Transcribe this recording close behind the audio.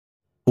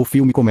O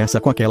filme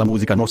começa com aquela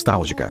música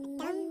nostálgica.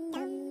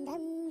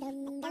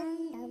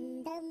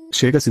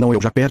 Chega, senão eu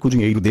já perco o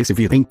dinheiro desse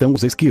vida. Então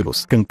os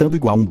esquilos, cantando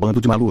igual um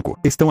bando de maluco,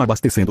 estão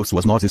abastecendo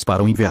suas nozes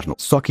para o inverno.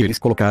 Só que eles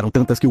colocaram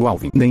tantas que o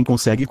Alvin nem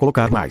consegue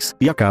colocar mais,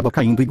 e acaba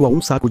caindo igual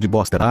um saco de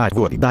bosta na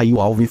árvore. Daí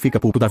o Alvin fica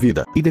puto da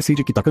vida, e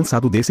decide que tá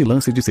cansado desse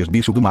lance de ser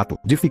bicho do mato,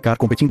 de ficar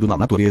competindo na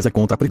natureza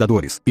contra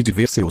predadores, e de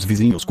ver seus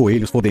vizinhos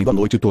coelhos fodendo a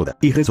noite toda,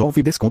 e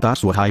resolve descontar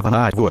sua raiva na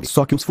árvore.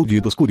 Só que os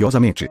fudidos,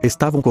 curiosamente,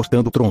 estavam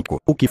cortando o tronco,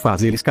 o que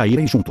faz eles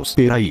caírem juntos.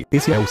 Peraí,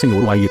 esse é o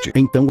Sr. White.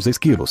 Então os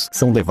esquilos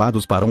são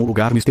levados para um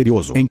lugar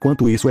misterioso.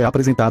 Enquanto isso é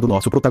apresentado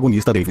nosso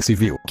protagonista Dave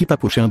Civil, que tá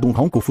puxando um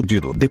ronco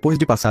fudido depois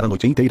de passar a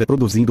noite inteira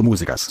produzindo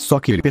músicas. Só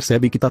que ele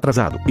percebe que tá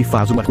atrasado e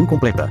faz uma run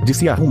completa de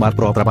se arrumar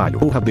pro trabalho.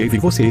 Porra, Dave,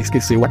 você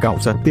esqueceu a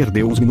calça,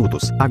 perdeu uns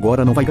minutos.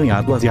 Agora não vai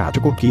ganhar do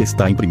asiático que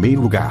está em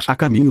primeiro lugar. A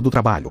caminho do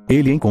trabalho,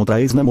 ele encontra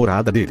a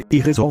ex-namorada dele e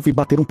resolve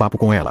bater um papo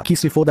com ela. Que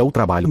se foda o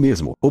trabalho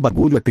mesmo. O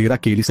bagulho é ter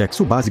aquele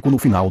sexo básico no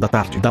final da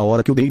tarde, da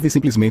hora que o Dave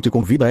simplesmente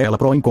convida ela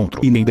pro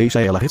encontro e nem deixa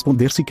ela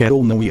responder se quer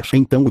ou não ir.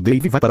 Então o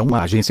Dave vai para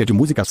uma agência de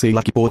música, sei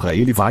lá que porra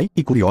ele vai,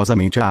 e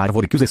curiosamente a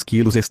árvore que os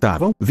esquilos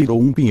estavam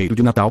virou um pinheiro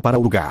de Natal para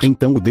o lugar.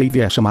 Então o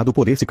Dave é chamado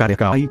por esse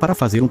careca aí para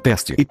fazer um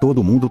teste, e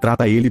todo mundo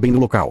trata ele bem no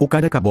local. O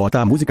careca bota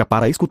a música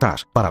para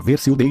escutar, para ver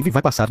se o Dave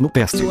vai passar no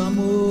teste. O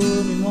amor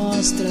me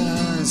mostra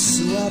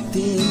sua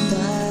teta,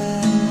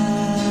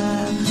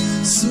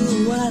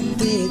 sua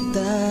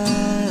teta,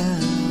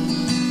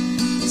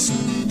 sua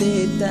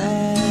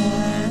teta.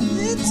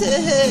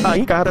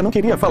 Aí, cara, não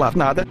queria falar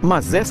nada,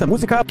 mas essa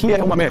música aqui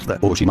é uma merda.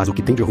 Oxi, mas o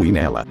que tem de ruim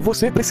nela?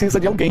 Você precisa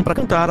de alguém pra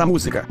cantar a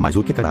música. Mas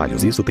o que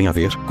caralhos isso tem a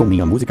ver com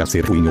minha música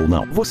ser ruim ou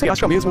não? Você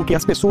acha mesmo que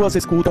as pessoas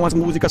escutam as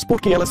músicas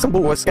porque elas são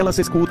boas? Elas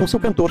escutam se o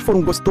cantor for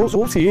um gostoso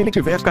ou se ele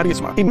tiver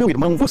carisma. E meu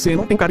irmão, você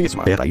não tem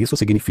carisma. Pera, isso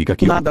significa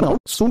que nada não?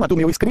 Suma do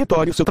meu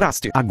escritório, seu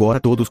traste. Agora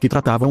todos que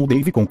tratavam o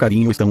Dave com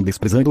carinho estão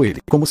desprezando ele,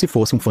 como se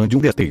fosse um fã de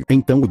Undertale.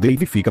 Então o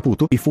Dave fica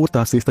puto e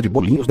furta a cesta de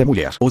bolinhos da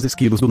mulher. Os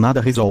esquilos do nada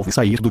resolvem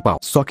sair do pau.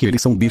 Só que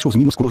eles são bichos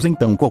minúsculos,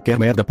 então qualquer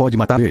merda pode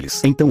matar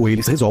eles. Então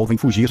eles resolvem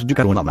fugir de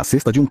carona na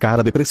cesta de um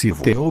cara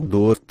depressivo.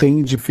 Theodore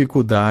tem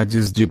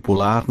dificuldades de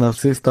pular na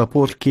cesta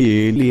porque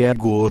ele é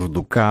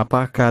gordo.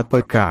 Capa.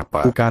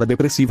 O cara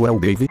depressivo é o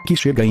Dave, que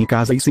chega em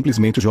casa e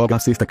simplesmente joga a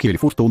cesta que ele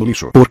furtou no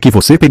lixo. Porque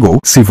você pegou,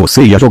 se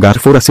você ia jogar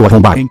fora seu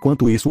arrombado.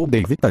 Enquanto isso o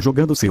Dave tá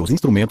jogando seus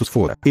instrumentos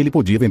fora. Ele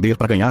podia vender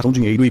pra ganhar um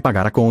dinheiro e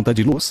pagar a conta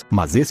de luz,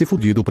 mas esse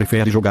fudido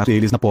prefere jogar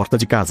eles na porta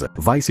de casa.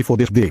 Vai se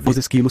foder, Dave. Os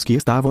esquilos que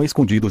estavam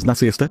escondidos na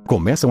cesta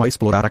começam a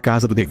explorar a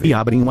casa do Dave e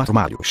abrem um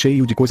armário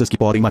cheio de coisas que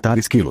podem matar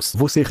esquilos.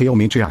 Você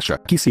realmente acha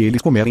que se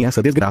eles comerem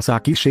essa desgraça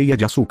aqui cheia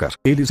de açúcar,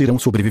 eles irão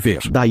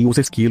sobreviver? Daí os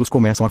esquilos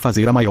começam a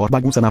fazer a maior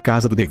bagunça na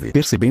casa do Dave.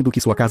 Percebendo que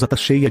sua casa tá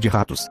cheia de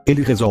ratos,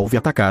 ele resolve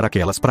atacar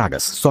aquelas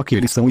pragas. Só que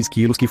eles são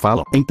esquilos que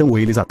falam, então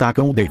eles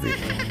atacam o Dave.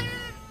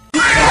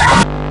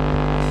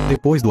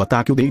 Depois do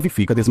ataque o Dave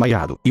fica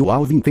desmaiado, e o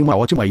Alvin tem uma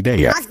ótima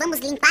ideia. Nós vamos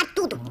limpar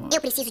tudo. Eu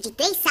preciso de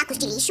 3 sacos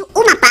de lixo,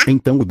 uma pá.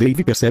 Então o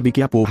Dave percebe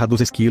que a porra dos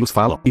esquilos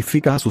falam, e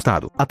fica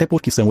assustado, até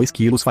porque são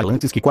esquilos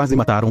falantes que quase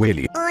mataram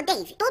ele. Ô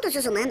Dave, todos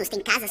os humanos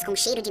têm casas com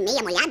cheiro de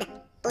meia molhada?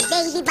 O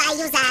Dave vai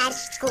usar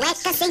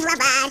cueca sem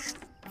lavar.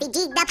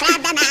 Pedida pra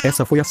danar.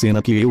 Essa foi a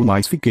cena que eu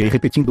mais fiquei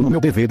repetindo no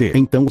meu DVD.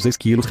 Então os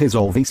esquilos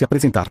resolvem se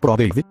apresentar pro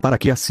Dave, para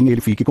que assim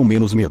ele fique com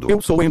menos medo.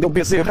 Eu sou Wendel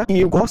Bezerra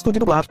e eu gosto de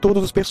dublar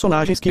todos os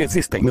personagens que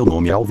existem. Meu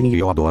nome é Alvin e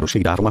eu adoro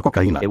cheirar uma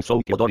cocaína. Eu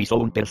sou Theodore e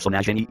sou um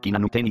personagem que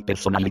não tem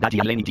personalidade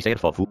além de ser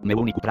fofo. Meu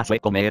único traço é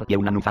comer e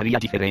eu não faria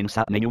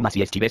diferença nenhuma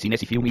se estivesse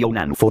nesse filme ou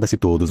não. Foda-se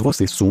todos,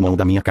 vocês sumam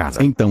da minha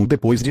casa. Então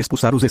depois de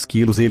expulsar os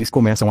esquilos eles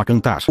começam a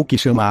cantar, o que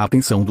chama a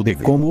atenção do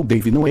Dave. Como o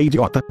Dave não é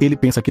idiota, ele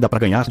pensa que dá pra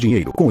ganhar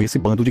dinheiro com esse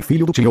bando de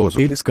filho do tinhoso.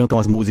 Eles cantam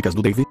as músicas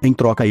do Dave, em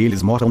troca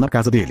eles moram na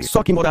casa dele.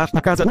 Só que morar na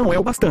casa não é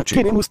o bastante.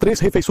 Queremos 3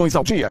 refeições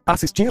ao dia,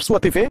 assistir sua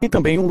TV e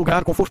também um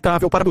lugar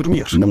confortável para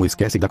dormir. Não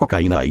esquece da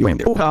cocaína aí,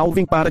 Wendel. O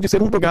Alvin para de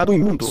ser um drogado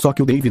imundo. Só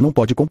que o Dave não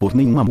pode compor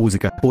nenhuma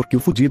música, porque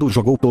o fudido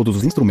jogou todos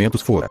os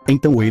instrumentos fora.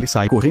 Então ele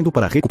sai correndo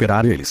para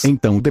recuperar eles.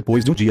 Então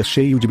depois de um dia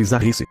cheio de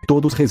bizarrice,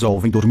 todos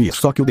resolvem dormir.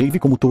 Só que o Dave,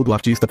 como todo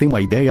artista, tem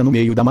uma ideia no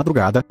meio da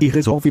madrugada e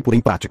resolve pôr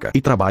em prática. E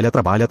trabalha.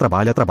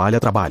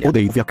 O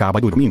Dave acaba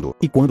dormindo,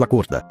 e quando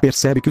acorda,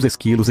 percebe que os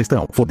esquilos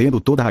estão fodendo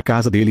toda a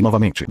casa dele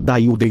novamente.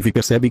 Daí o Dave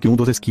percebe que um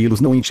dos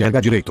esquilos não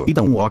enxerga direito e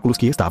dá um óculos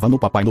que estava no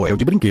Papai Noel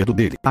de brinquedo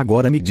dele.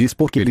 Agora me diz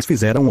por que eles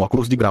fizeram um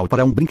óculos de grau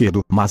para um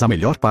brinquedo, mas a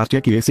melhor parte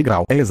é que esse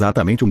grau é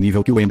exatamente o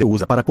nível que o Wendel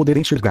usa para poder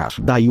enxergar.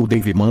 Daí o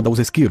Dave manda os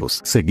esquilos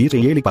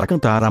seguirem ele para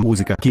cantar a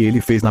música que ele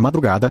fez na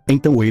madrugada,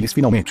 então eles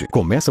finalmente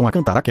começam a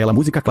cantar aquela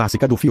música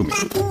clássica do filme.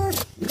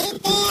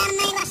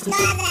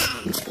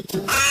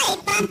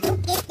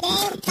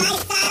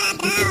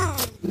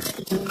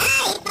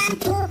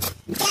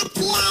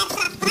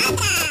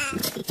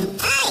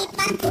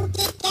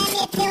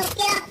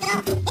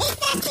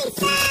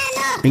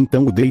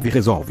 Então o Dave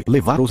resolve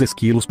levar os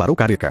esquilos para o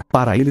careca,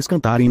 para eles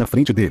cantarem na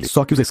frente dele.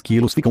 Só que os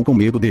esquilos ficam com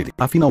medo dele,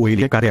 afinal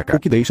ele é careca, o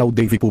que deixa o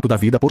Dave puto da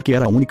vida porque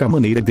era a única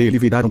maneira dele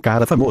virar um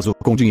cara famoso,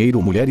 com dinheiro,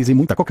 mulheres e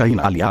muita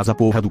cocaína. Aliás, a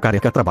porra do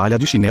careca trabalha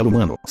de chinelo,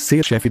 mano.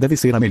 Ser chefe deve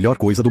ser a melhor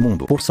coisa do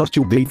mundo. Por sorte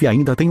o Dave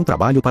ainda tem um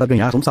trabalho para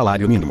ganhar um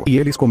salário mínimo. E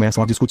eles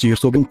começam a discutir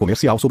sobre um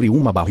comercial sobre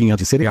uma barrinha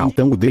de cereal.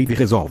 Então o Dave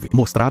resolve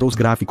mostrar os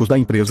gráficos da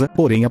empresa,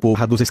 porém a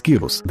porra dos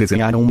esquilos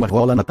desenharam uma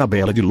rola na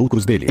tabela de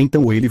lucros dele.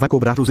 Então ele vai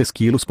cobrar os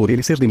esquilos por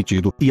ele ser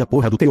demitido, e a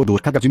porra do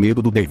Theodore caga de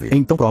medo do Dave.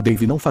 Então pro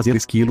Dave não fazer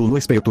esquilo no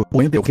espeto, o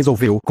Wendell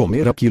resolveu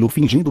comer aquilo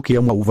fingindo que é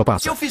uma uva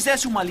passa. Se eu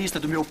fizesse uma lista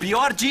do meu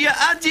pior dia,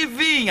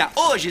 adivinha?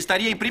 Hoje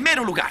estaria em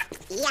primeiro lugar.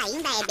 E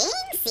ainda é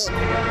bem cedo.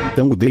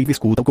 Então o Dave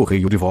escuta o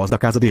correio de voz da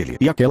casa dele,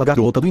 e aquela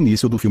garota do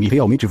início do filme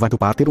realmente vai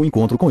topar ter um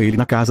encontro com ele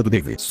na casa do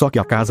Dave. Só que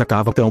a casa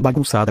tava tão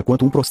bagunçada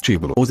quanto um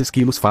prostíbulo. Os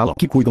esquilos falam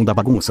que cuidam da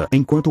bagunça,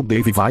 enquanto o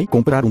Dave vai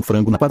comprar um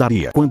frango na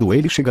padaria. Quando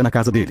ele chega na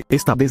casa dele,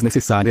 está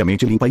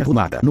desnecessariamente limpa e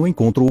arrumada. No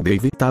encontro o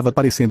Dave tava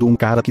parecendo um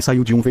cara que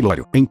saiu de um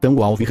velório. Então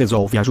o Alvin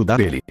resolve ajudar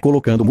ele,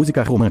 colocando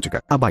música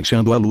romântica,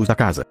 abaixando a luz da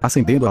casa,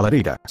 acendendo a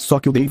lareira. Só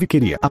que o Dave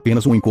queria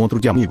apenas um encontro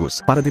de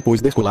amigos, para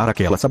depois descolar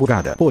aquela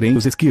saburada. Porém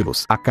os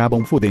esquilos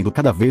acabam fodendo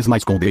cada vez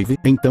mais com o Dave,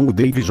 então o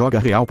Dave joga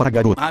real para a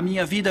garota. A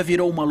minha vida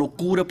virou uma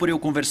loucura por eu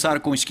conversar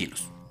com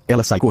esquilos.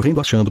 Ela sai correndo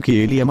achando que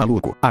ele é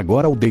maluco.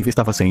 Agora o Dave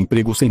estava sem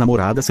emprego, sem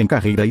namorada, sem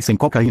carreira e sem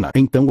cocaína.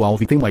 Então o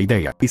Alvin tem uma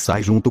ideia e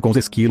sai junto com os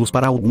esquilos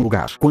para algum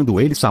lugar. Quando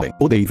eles saem,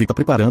 o Dave tá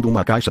preparando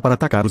uma caixa para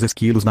atacar os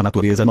esquilos na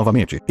natureza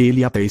novamente.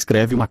 Ele até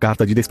escreve uma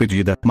carta de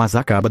despedida, mas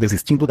acaba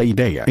desistindo da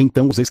ideia.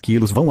 Então os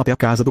esquilos vão até a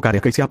casa do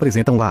careca e se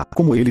apresentam lá.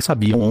 Como eles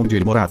sabiam onde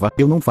ele morava,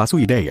 eu não faço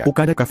ideia. O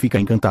careca fica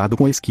encantado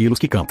com esquilos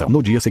que cantam.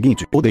 No dia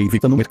seguinte, o Dave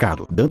tá no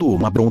mercado, dando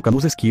uma bronca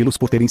nos esquilos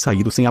por terem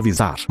saído sem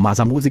avisar. Mas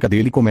a música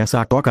dele começa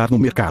a tocar no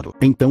mercado.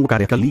 Então o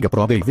careca liga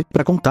pro Dave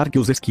pra contar que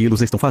os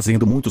esquilos estão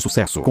fazendo muito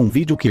sucesso com o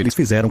vídeo que eles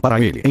fizeram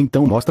para ele.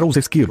 Então mostra os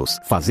esquilos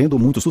fazendo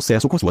muito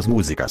sucesso com suas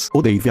músicas. O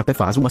Dave até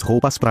faz umas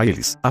roupas pra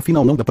eles.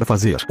 Afinal não dá pra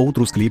fazer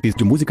outros clipes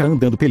de música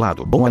andando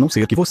pelado. Bom, a não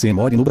ser que você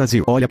more no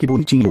Brasil. Olha que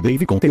bonitinho o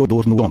Dave com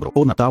Theodore no ombro.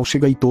 O Natal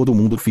chega e todo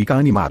mundo fica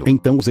animado.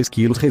 Então os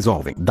esquilos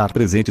resolvem dar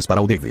presentes para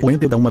o Dave. O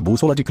Wendell dá uma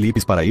bússola de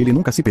clipes para ele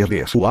nunca se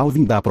perder. O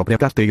Alvin dá a própria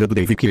carteira do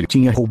Dave que ele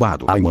tinha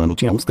roubado. Ai mano,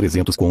 tinha uns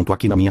 300 conto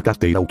aqui na minha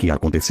carteira. O que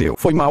aconteceu?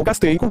 Foi mal,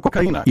 gastei com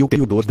cocaína. E o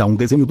Theodore dá um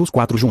desenho dos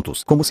 4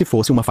 juntos, como se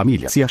fosse uma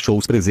família. Se achou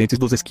os presentes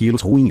dos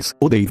esquilos ruins,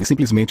 o Dave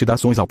simplesmente dá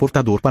ações ao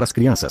portador para as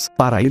crianças,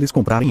 para eles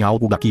comprarem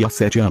algo daqui a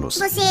 7 anos.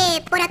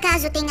 Você, por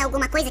acaso, tem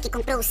alguma coisa que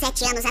comprou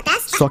 7 anos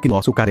atrás? Só que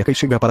nosso careca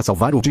chega para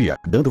salvar o dia,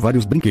 dando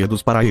vários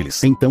brinquedos para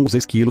eles. Então os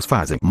esquilos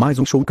fazem mais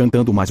um show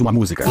cantando mais uma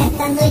música.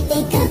 Esta noite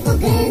em Campo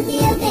Grande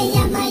eu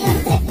dei a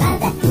maior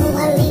trepada,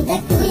 uma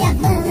linda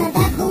cuiabana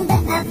da bunda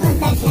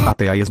avantajada.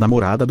 Até a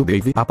ex-namorada do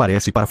Dave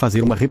aparece para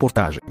fazer uma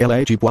reportagem. Ela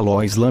é tipo a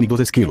Lois Lane dos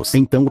esquilos.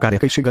 Então o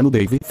careca chega no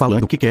Dave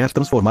falando que quer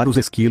transformar os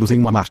esquilos em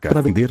uma marca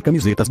para vender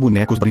camisetas,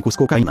 bonecos, brincos,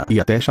 cocaína e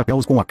até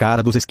chapéus com a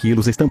cara dos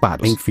esquilos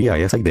estampados. Enfia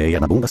essa ideia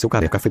na bunda, seu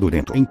careca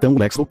fedorento. Então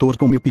Lex Luthor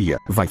com miopia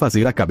vai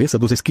fazer a cabeça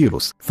dos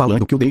esquilos,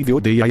 falando que o Dave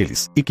odeia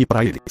eles e que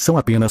pra ele são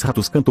apenas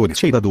ratos cantores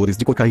cheiradores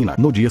de cocaína.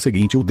 No dia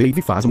seguinte o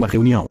Dave faz uma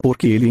reunião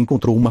porque ele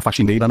encontrou uma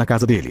faxineira na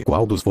casa dele.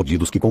 Qual dos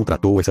fodidos que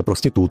contratou essa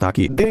prostituta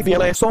aqui? Dave,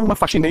 ela é só uma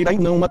faxineira e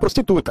não uma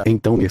prostituta.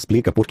 Então me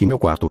explica por que meu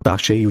quarto tá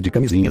cheio de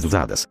camisinhas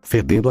usadas,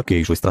 fedendo a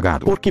queijo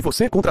estragado. Porque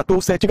você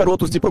contratou 7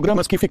 garotos de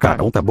programas que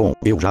ficaram. Tá bom,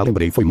 eu já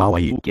lembrei, foi mal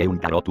aí. O que é um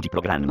garoto de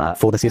programa?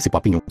 Foda-se esse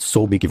papinho.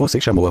 Soube que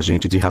você chamou a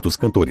gente de ratos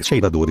cantores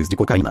cheiradores de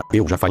cocaína.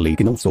 Eu já falei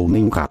que não sou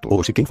nenhum rato.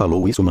 Oxe, quem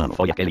falou isso, mano?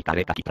 Foi aquele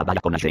careca que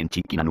trabalha com a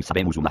gente, que não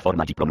sabemos uma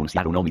forma de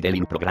pronunciar o nome dele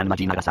no programa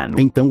de narração.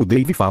 Então o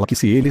Dave fala que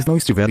se eles não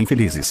estiverem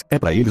felizes, é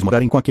pra eles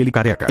morarem com aquele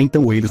careca.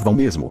 Então eles vão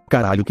mesmo.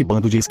 Caralho, que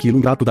bando de esquilo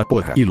ingrato da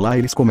porra. E lá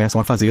eles começam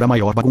a fazer a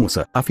maior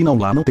bagunça. Afinal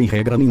lá não tem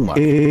regra nenhuma.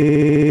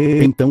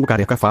 Então o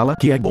careca fala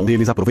que é bom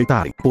deles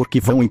aproveitarem, porque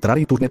vão entrar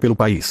em turnê pelo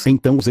país.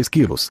 Então os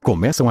esquilos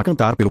começam a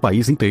cantar pelo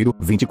país inteiro,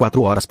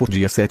 24 horas por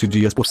dia, 7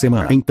 dias por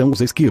semana. Então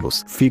os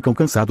esquilos ficam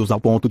cansados ao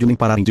ponto de nem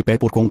pararem de pé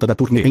por conta da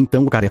turnê.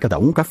 Então o careca dá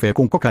um café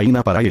com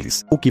cocaína para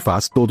eles, o que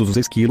faz todos os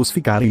esquilos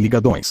ficarem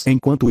ligadões.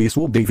 Enquanto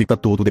isso o Dave tá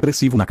todo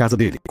depressivo na casa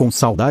dele, com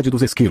saudade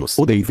dos esquilos.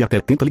 O Dave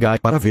até tenta ligar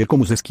para ver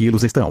como os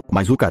esquilos estão,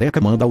 mas o careca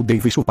manda o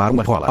Dave chupar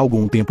uma rola.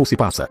 Algum tempo se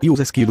passa e os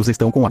esquilos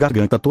estão com a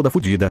garganta toda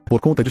fodida por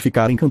conta de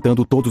ficarem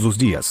cantando todos os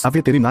dias. A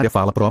veterinária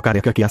fala pro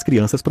careca que as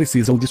crianças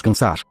precisam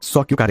descansar,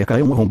 só que o careca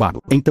é um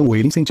arrombado. Então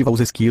ele incentiva os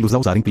esquilos a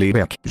usarem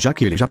playback, já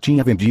que ele já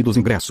tinha vendido os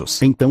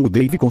ingressos. Então o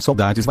Dave com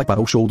saudades vai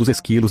para o show dos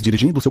esquilos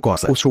dirigindo seu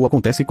Corsa. O show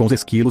acontece com os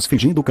esquilos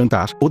fingindo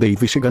cantar. O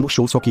Dave chega no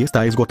show só que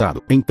está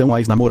esgotado. Então a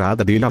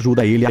ex-namorada dele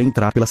ajuda ele a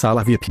entrar pela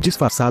sala VIP.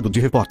 Disfarçado de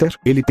repórter,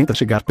 ele tenta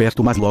chegar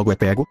perto mas logo é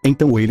pego.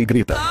 Então ele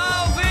grita: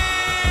 ALVIN!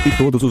 E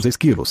todos os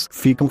esquilos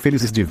ficam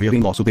felizes de verem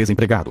nosso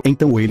desempregado.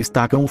 Então eles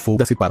tacam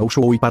foda-se para o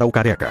show e para o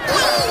careca.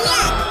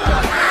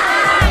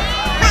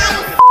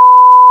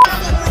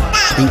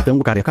 Então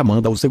o careca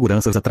manda os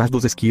seguranças atrás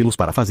dos esquilos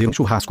para fazer um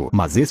churrasco.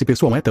 Mas esse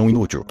pessoal é tão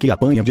inútil que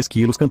apanha de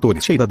esquilos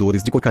cantores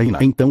cheiradores de cocaína.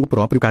 Então o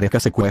próprio careca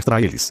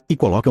sequestra eles e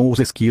colocam os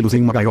esquilos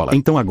em uma gaiola.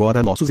 Então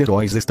agora nossos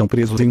heróis estão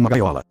presos em uma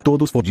gaiola,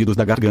 todos fodidos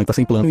da garganta,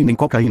 sem plano e nem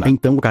cocaína.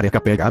 Então o careca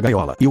pega a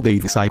gaiola e o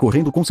Dave sai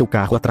correndo com seu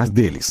carro atrás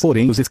deles.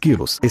 Porém os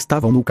esquilos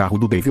estavam no carro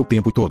do Dave o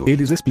tempo todo.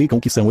 Eles explicam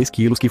que são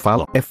esquilos que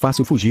falam. É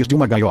fácil fugir de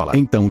uma gaiola.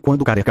 Então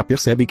quando o careca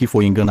percebe que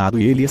foi enganado,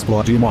 ele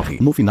explode e morre.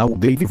 No final o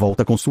Dave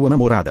volta com sua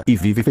namorada e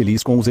vive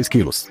feliz com os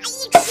esquilos.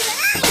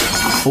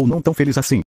 Ou não tão feliz assim.